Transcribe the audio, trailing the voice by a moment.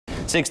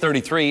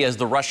6:33, as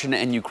the Russian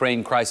and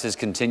Ukraine crisis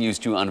continues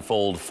to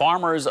unfold,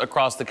 farmers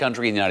across the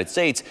country in the United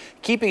States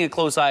keeping a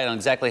close eye on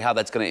exactly how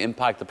that's going to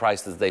impact the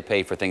prices they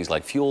pay for things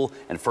like fuel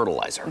and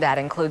fertilizer. That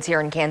includes here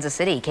in Kansas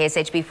City.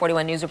 KSHB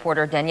 41 News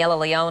reporter Daniela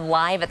Leone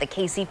live at the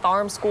KC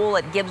Farm School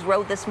at Gibbs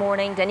Road this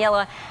morning.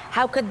 Daniela,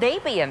 how could they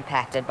be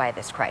impacted by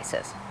this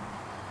crisis?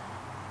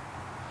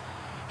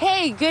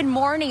 Hey, good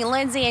morning,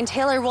 Lindsay and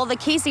Taylor. Well, the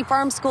KC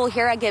Farm School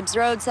here at Gibbs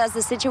Road says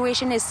the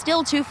situation is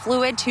still too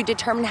fluid to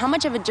determine how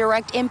much of a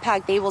direct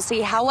impact they will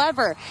see.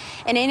 However,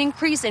 an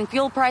increase in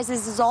fuel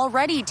prices is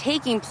already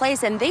taking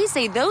place, and they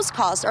say those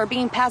costs are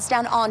being passed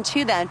down on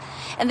to them.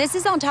 And this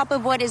is on top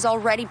of what is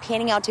already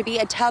panning out to be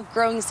a tough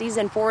growing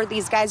season for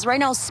these guys. Right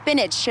now,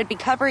 spinach should be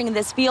covering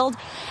this field.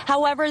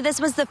 However,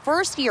 this was the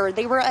first year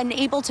they were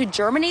unable to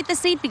germinate the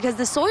seed because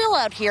the soil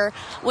out here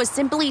was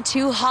simply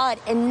too hot.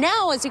 And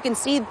now, as you can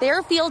see,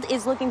 their field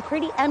is looking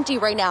pretty empty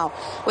right now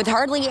with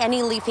hardly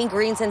any leafy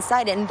greens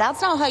inside, and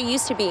that's not how it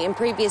used to be in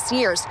previous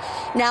years.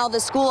 Now the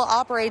school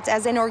operates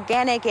as an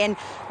organic and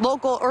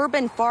local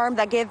urban farm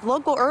that give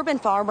local urban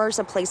farmers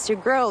a place to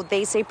grow.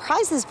 They say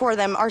prices for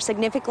them are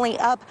significantly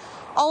up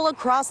all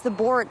across the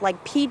board,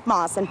 like peat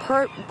moss and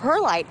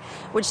perlite,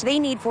 which they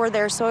need for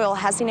their soil,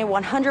 has seen a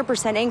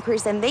 100%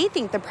 increase, and they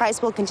think the price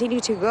will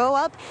continue to go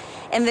up,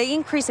 and the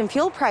increase in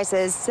fuel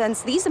prices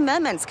since these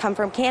amendments come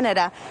from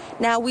Canada.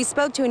 Now, we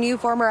spoke to a new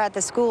farmer at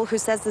the school who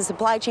says the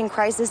supply chain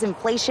crisis,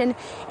 inflation,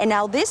 and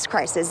now this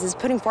crisis is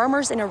putting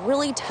farmers in a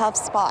really tough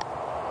spot.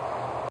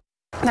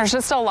 There's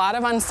just a lot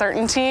of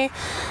uncertainty.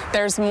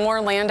 There's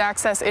more land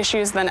access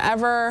issues than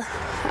ever.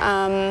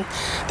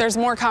 There's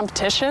more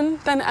competition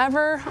than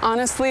ever,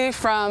 honestly,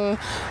 from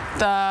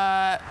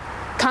the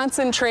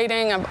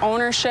concentrating of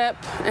ownership.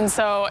 And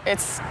so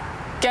it's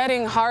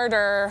getting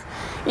harder,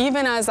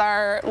 even as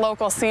our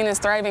local scene is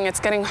thriving,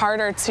 it's getting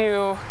harder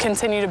to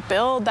continue to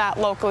build that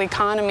local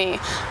economy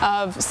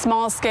of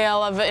small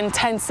scale, of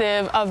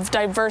intensive, of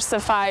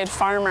diversified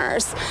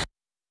farmers.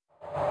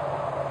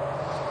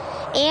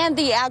 And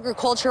the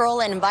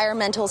Agricultural and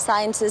Environmental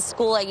Sciences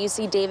School at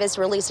UC Davis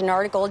released an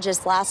article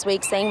just last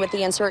week saying with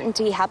the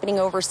uncertainty happening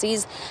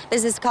overseas,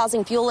 this is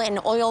causing fuel and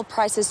oil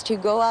prices to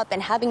go up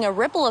and having a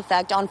ripple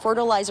effect on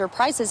fertilizer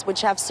prices, which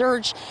have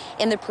surged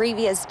in the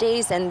previous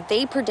days. And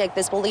they predict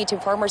this will lead to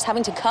farmers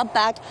having to cut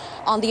back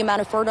on the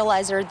amount of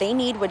fertilizer they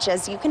need, which,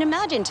 as you can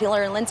imagine,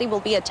 Taylor and Lindsay,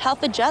 will be a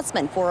tough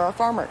adjustment for our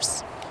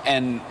farmers.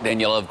 And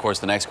Daniela, of course,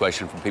 the next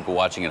question from people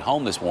watching at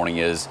home this morning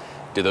is,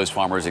 do those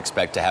farmers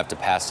expect to have to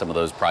pass some of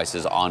those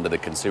prices on to the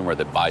consumer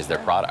that buys their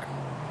product?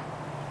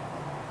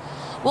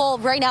 Well,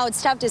 right now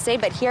it's tough to say,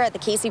 but here at the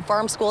KC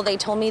Farm School, they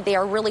told me they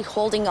are really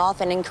holding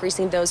off and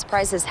increasing those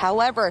prices.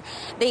 However,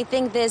 they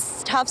think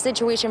this tough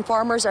situation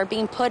farmers are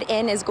being put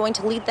in is going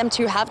to lead them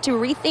to have to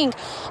rethink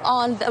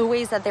on the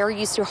ways that they're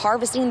used to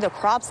harvesting, the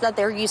crops that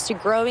they're used to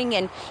growing,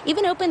 and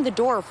even open the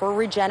door for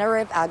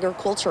regenerative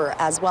agriculture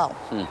as well.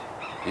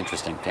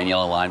 Interesting.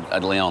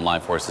 Daniela Leone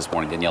live for us this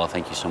morning. Daniela,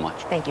 thank you so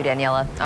much. Thank you, Daniela.